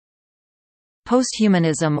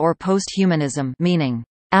Posthumanism or posthumanism, meaning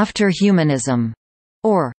after humanism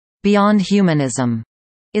or beyond humanism,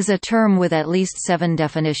 is a term with at least 7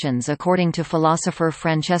 definitions according to philosopher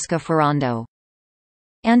Francesca Ferrando.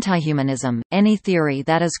 Antihumanism, any theory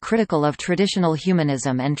that is critical of traditional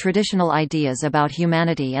humanism and traditional ideas about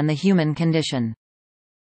humanity and the human condition.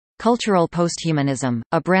 Cultural posthumanism,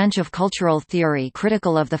 a branch of cultural theory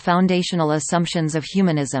critical of the foundational assumptions of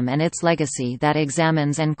humanism and its legacy that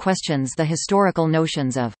examines and questions the historical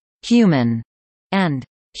notions of human and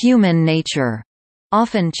human nature,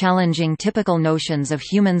 often challenging typical notions of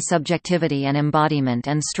human subjectivity and embodiment,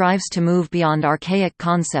 and strives to move beyond archaic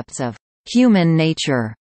concepts of human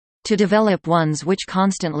nature to develop ones which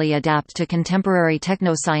constantly adapt to contemporary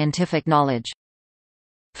techno-scientific knowledge.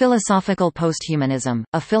 Philosophical posthumanism,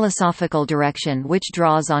 a philosophical direction which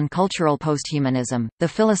draws on cultural posthumanism. The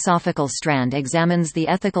philosophical strand examines the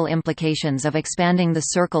ethical implications of expanding the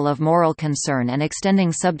circle of moral concern and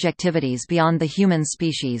extending subjectivities beyond the human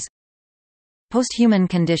species. Posthuman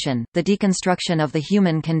condition, the deconstruction of the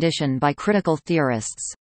human condition by critical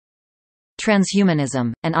theorists.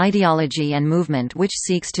 Transhumanism, an ideology and movement which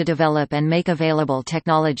seeks to develop and make available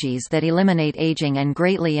technologies that eliminate aging and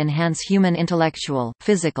greatly enhance human intellectual,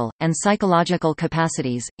 physical, and psychological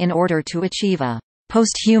capacities, in order to achieve a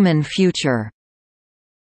posthuman future.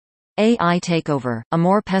 AI takeover, a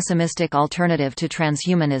more pessimistic alternative to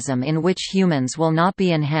transhumanism in which humans will not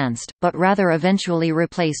be enhanced, but rather eventually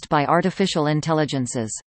replaced by artificial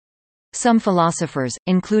intelligences. Some philosophers,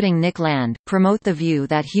 including Nick Land, promote the view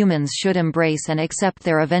that humans should embrace and accept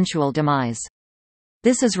their eventual demise.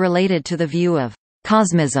 This is related to the view of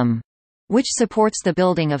cosmism, which supports the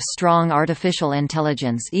building of strong artificial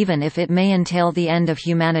intelligence even if it may entail the end of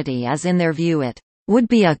humanity, as in their view it would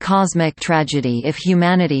be a cosmic tragedy if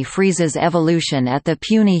humanity freezes evolution at the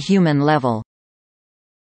puny human level.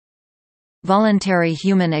 Voluntary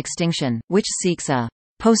human extinction, which seeks a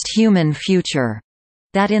posthuman future,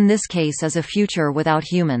 that in this case is a future without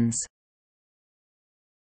humans.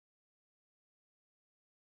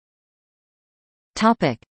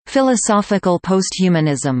 Philosophical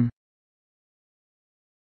posthumanism.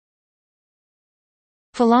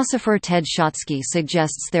 Philosopher Ted Schotsky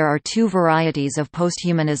suggests there are 2 varieties of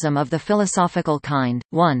posthumanism of the philosophical kind.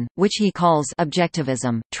 One, which he calls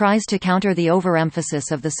objectivism, tries to counter the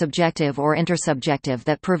overemphasis of the subjective or intersubjective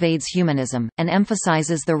that pervades humanism, and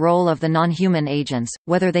emphasizes the role of the non-human agents,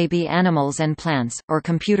 whether they be animals and plants, or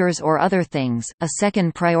computers or other things. A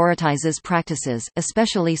second prioritizes practices,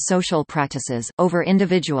 especially social practices, over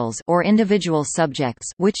individuals or individual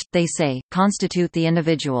subjects, which, they say, constitute the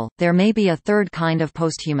individual. There may be a third kind of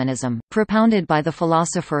posthumanism, propounded by the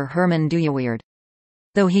philosopher Herman Dooyeweerd.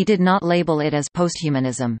 Though he did not label it as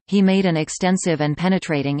posthumanism, he made an extensive and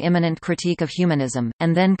penetrating immanent critique of humanism,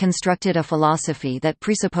 and then constructed a philosophy that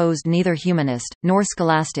presupposed neither humanist, nor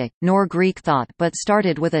scholastic, nor Greek thought, but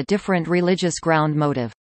started with a different religious ground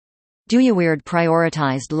motive. Dooyeweerd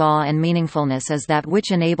prioritized law and meaningfulness as that which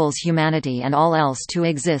enables humanity and all else to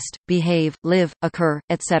exist, behave, live, occur,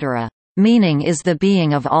 etc. Meaning is the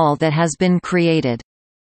being of all that has been created.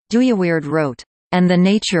 Dooyeweerd wrote, and the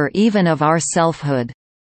nature even of our selfhood.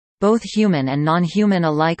 Both human and non-human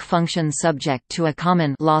alike function subject to a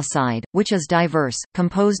common law side, which is diverse,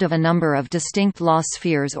 composed of a number of distinct law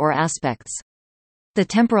spheres or aspects. The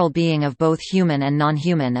temporal being of both human and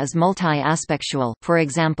non-human is multi-aspectual. For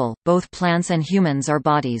example, both plants and humans are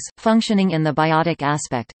bodies, functioning in the biotic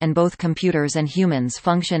aspect, and both computers and humans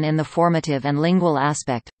function in the formative and lingual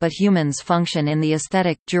aspect, but humans function in the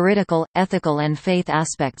aesthetic, juridical, ethical and faith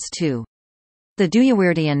aspects too. The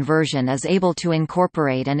Dooyeweerdian version is able to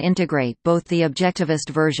incorporate and integrate both the objectivist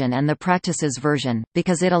version and the practices version,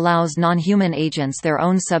 because it allows non-human agents their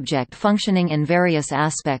own subject functioning in various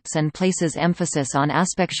aspects and places emphasis on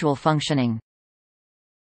aspectual functioning.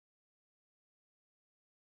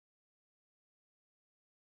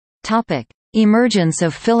 Emergence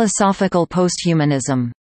of philosophical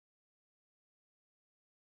posthumanism.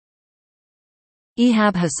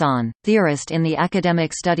 Ehab Hassan, theorist in the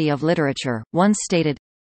academic study of literature, once stated,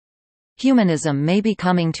 "Humanism may be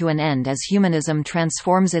coming to an end as humanism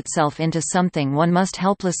transforms itself into something one must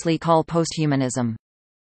helplessly call posthumanism."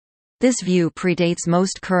 This view predates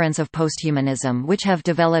most currents of posthumanism which have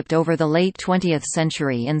developed over the late 20th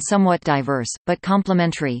century in somewhat diverse, but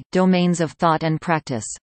complementary, domains of thought and practice.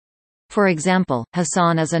 For example,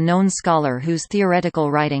 Hassan is a known scholar whose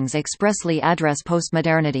theoretical writings expressly address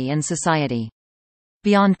postmodernity in society.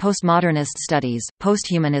 Beyond postmodernist studies,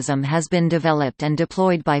 posthumanism has been developed and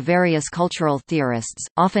deployed by various cultural theorists,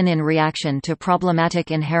 often in reaction to problematic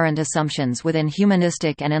inherent assumptions within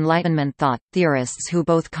humanistic and Enlightenment thought. Theorists who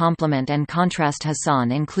both complement and contrast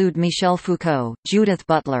Hassan include Michel Foucault, Judith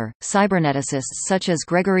Butler, cyberneticists such as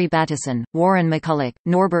Gregory Bateson, Warren McCulloch,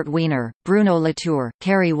 Norbert Wiener, Bruno Latour,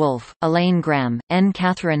 Carrie Wolfe, Elaine Graham, N.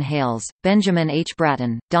 Catherine Hales, Benjamin H.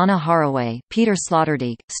 Bratton, Donna Haraway, Peter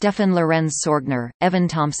Sloterdijk, Stefan Lorenz Sorgner, Evan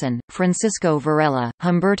Thompson, Francisco Varela,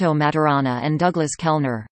 Humberto Maturana and Douglas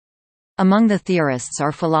Kellner. Among the theorists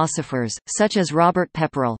are philosophers, such as Robert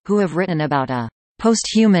Pepperell, who have written about a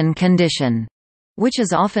posthuman condition, which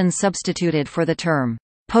is often substituted for the term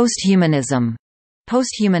posthumanism.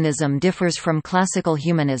 Posthumanism differs from classical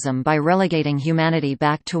humanism by relegating humanity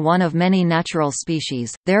back to one of many natural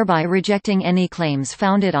species, thereby rejecting any claims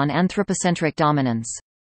founded on anthropocentric dominance.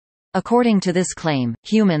 According to this claim,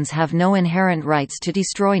 humans have no inherent rights to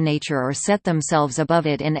destroy nature or set themselves above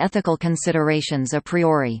it in ethical considerations a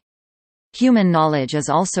priori. Human knowledge is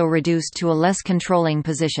also reduced to a less controlling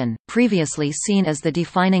position, previously seen as the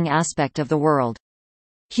defining aspect of the world.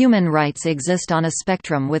 Human rights exist on a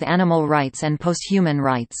spectrum with animal rights and posthuman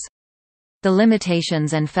rights. The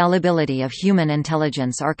limitations and fallibility of human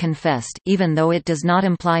intelligence are confessed, even though it does not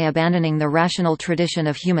imply abandoning the rational tradition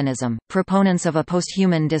of humanism. Proponents of a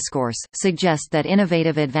posthuman discourse suggest that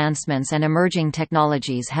innovative advancements and emerging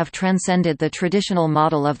technologies have transcended the traditional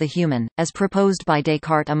model of the human, as proposed by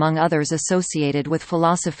Descartes among others associated with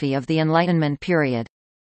philosophy of the Enlightenment period.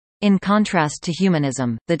 In contrast to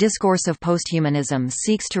humanism, the discourse of posthumanism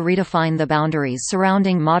seeks to redefine the boundaries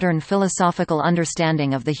surrounding modern philosophical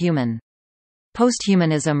understanding of the human.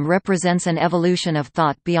 Posthumanism represents an evolution of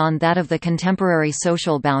thought beyond that of the contemporary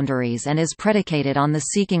social boundaries and is predicated on the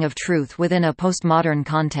seeking of truth within a postmodern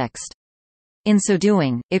context. In so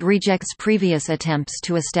doing, it rejects previous attempts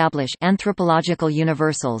to establish anthropological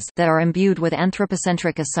universals that are imbued with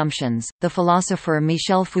anthropocentric assumptions. The philosopher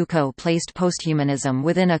Michel Foucault placed posthumanism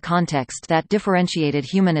within a context that differentiated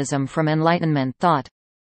humanism from Enlightenment thought.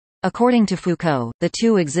 According to Foucault, the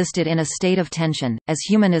two existed in a state of tension, as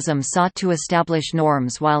humanism sought to establish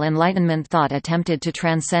norms while Enlightenment thought attempted to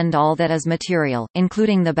transcend all that is material,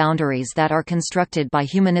 including the boundaries that are constructed by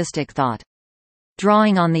humanistic thought.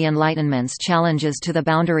 Drawing on the Enlightenment's challenges to the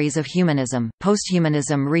boundaries of humanism,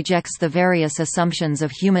 posthumanism rejects the various assumptions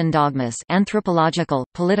of human dogmas, anthropological,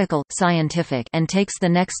 political, scientific, and takes the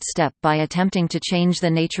next step by attempting to change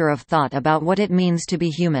the nature of thought about what it means to be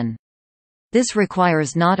human. This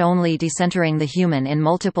requires not only decentering the human in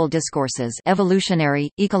multiple discourses, evolutionary,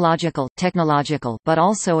 ecological, technological, but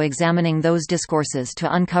also examining those discourses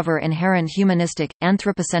to uncover inherent humanistic,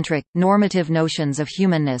 anthropocentric, normative notions of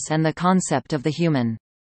humanness and the concept of the human.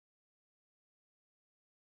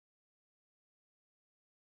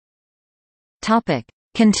 Topic: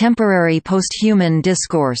 Contemporary posthuman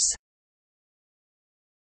discourse.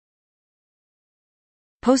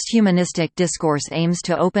 Posthumanistic discourse aims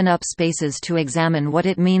to open up spaces to examine what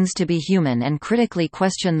it means to be human and critically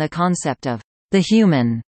question the concept of the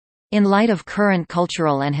human in light of current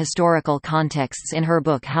cultural and historical contexts. In her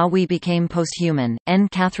book How We Became Posthuman, N.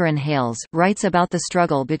 Catherine Hales writes about the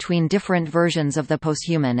struggle between different versions of the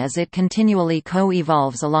posthuman as it continually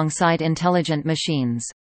co-evolves alongside intelligent machines.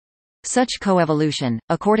 Such coevolution,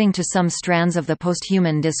 according to some strands of the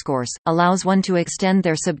posthuman discourse, allows one to extend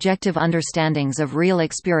their subjective understandings of real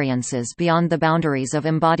experiences beyond the boundaries of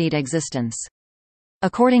embodied existence.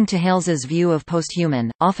 According to Hales's view of posthuman,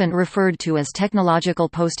 often referred to as technological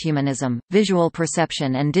posthumanism, visual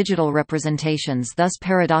perception and digital representations thus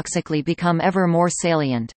paradoxically become ever more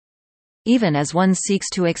salient. Even as one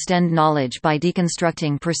seeks to extend knowledge by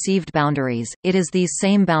deconstructing perceived boundaries, it is these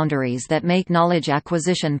same boundaries that make knowledge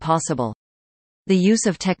acquisition possible. The use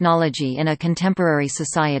of technology in a contemporary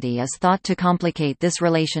society is thought to complicate this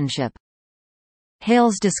relationship.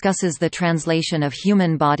 Hales discusses the translation of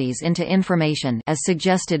human bodies into information as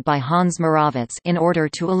suggested by Hans Moravec in order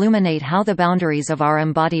to illuminate how the boundaries of our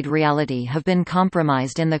embodied reality have been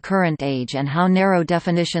compromised in the current age and how narrow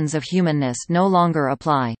definitions of humanness no longer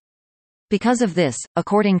apply. Because of this,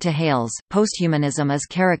 according to Hales, posthumanism is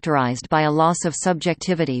characterized by a loss of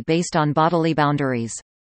subjectivity based on bodily boundaries.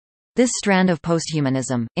 This strand of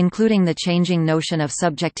posthumanism, including the changing notion of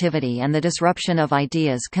subjectivity and the disruption of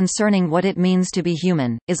ideas concerning what it means to be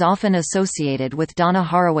human, is often associated with Donna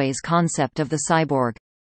Haraway's concept of the cyborg.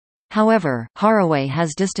 However, Haraway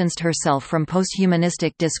has distanced herself from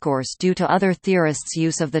posthumanistic discourse due to other theorists'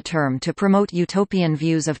 use of the term to promote utopian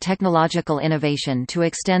views of technological innovation to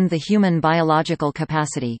extend the human biological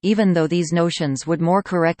capacity, even though these notions would more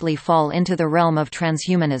correctly fall into the realm of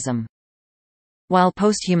transhumanism. While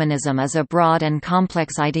posthumanism is a broad and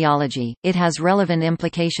complex ideology, it has relevant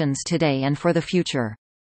implications today and for the future.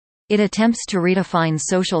 It attempts to redefine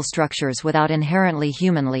social structures without inherently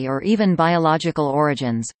humanly or even biological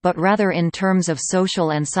origins, but rather in terms of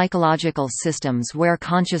social and psychological systems where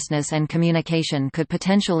consciousness and communication could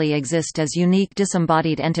potentially exist as unique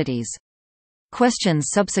disembodied entities.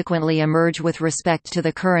 Questions subsequently emerge with respect to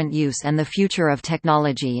the current use and the future of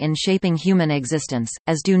technology in shaping human existence,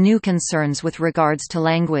 as do new concerns with regards to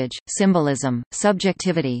language, symbolism,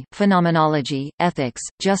 subjectivity, phenomenology, ethics,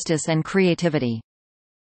 justice and creativity.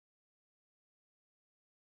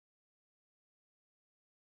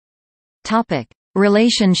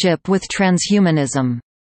 Relationship with transhumanism.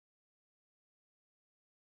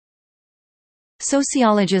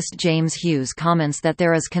 Sociologist James Hughes comments that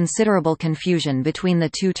there is considerable confusion between the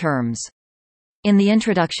two terms. In the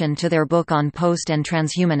introduction to their book on post and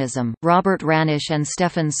transhumanism, Robert Ranish and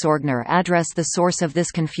Stefan Sorgner address the source of this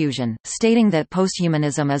confusion, stating that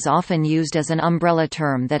posthumanism is often used as an umbrella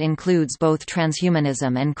term that includes both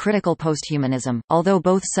transhumanism and critical posthumanism. Although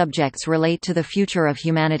both subjects relate to the future of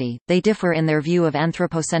humanity, they differ in their view of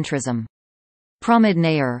anthropocentrism. Pramod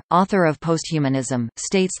Nair, author of Posthumanism,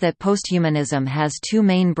 states that posthumanism has two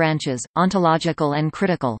main branches, ontological and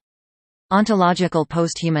critical. Ontological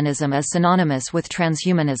posthumanism is synonymous with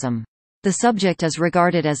transhumanism. The subject is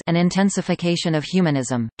regarded as an intensification of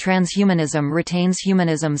humanism. Transhumanism retains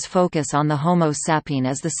humanism's focus on the Homo sapien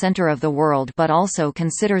as the center of the world but also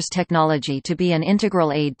considers technology to be an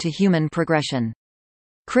integral aid to human progression.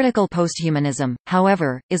 Critical posthumanism,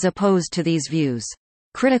 however, is opposed to these views.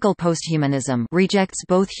 Critical posthumanism rejects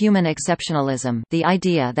both human exceptionalism, the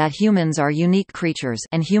idea that humans are unique creatures,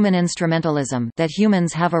 and human instrumentalism, that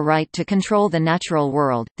humans have a right to control the natural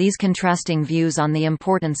world. These contrasting views on the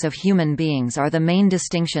importance of human beings are the main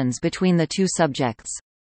distinctions between the two subjects.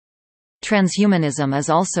 Transhumanism is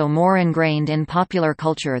also more ingrained in popular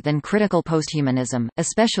culture than critical posthumanism,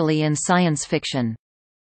 especially in science fiction.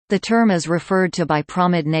 The term is referred to by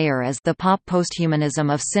Pramod Nair as the pop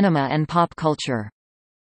posthumanism of cinema and pop culture.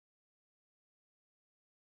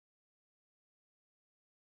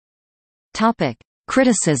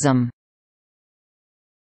 Criticism.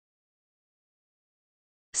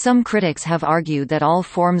 Some critics have argued that all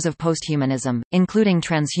forms of posthumanism, including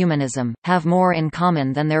transhumanism, have more in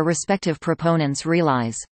common than their respective proponents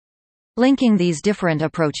realize. Linking these different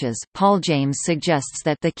approaches, Paul James suggests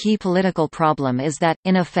that the key political problem is that,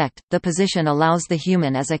 in effect, the position allows the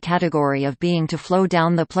human as a category of being to flow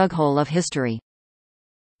down the plughole of history.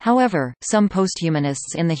 However, some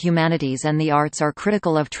posthumanists in the humanities and the arts are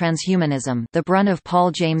critical of transhumanism, the brunt of Paul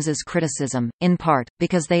James's criticism, in part,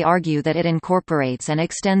 because they argue that it incorporates and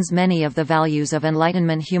extends many of the values of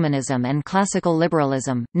Enlightenment humanism and classical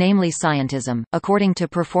liberalism, namely scientism, according to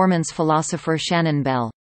performance philosopher Shannon Bell.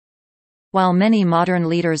 While many modern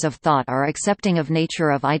leaders of thought are accepting of nature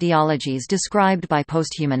of ideologies described by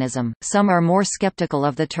posthumanism, some are more skeptical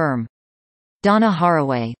of the term. Donna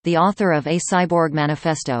Haraway, the author of A Cyborg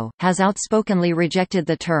Manifesto, has outspokenly rejected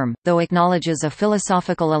the term, though acknowledges a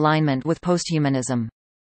philosophical alignment with posthumanism.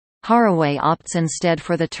 Haraway opts instead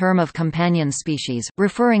for the term of companion species,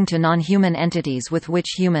 referring to non-human entities with which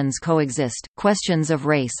humans coexist. Questions of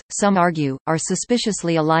race, some argue, are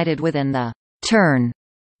suspiciously elided within the turn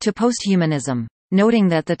to posthumanism. Noting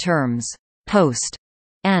that the terms post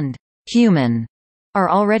and human are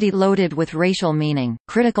already loaded with racial meaning,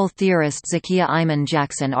 critical theorist Zakiya Iman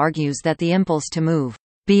Jackson argues that the impulse to move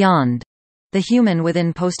beyond the human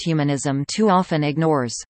within posthumanism too often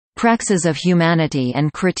ignores praxis of humanity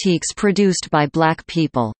and critiques produced by black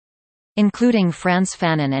people, including Frantz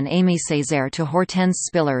Fanon and Aimé Césaire to Hortense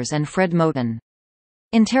Spillers and Fred Moten.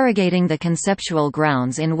 Interrogating the conceptual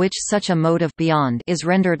grounds in which such a mode of beyond is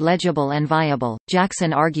rendered legible and viable,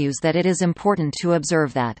 Jackson argues that it is important to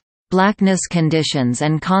observe that blackness conditions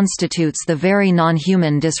and constitutes the very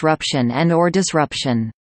non-human disruption and/or disruption,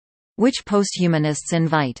 which posthumanists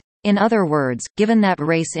invite. In other words, given that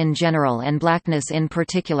race in general and blackness in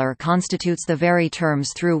particular constitutes the very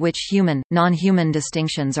terms through which human, non-human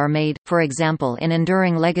distinctions are made, for example in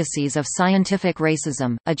enduring legacies of scientific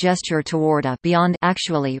racism, a gesture toward a beyond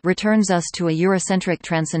actually returns us to a Eurocentric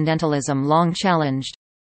transcendentalism long challenged.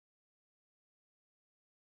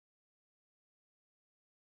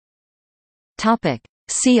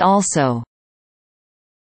 See also: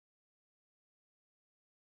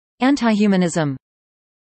 Antihumanism,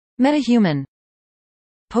 Metahuman,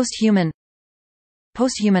 Posthuman,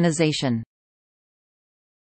 Posthumanization.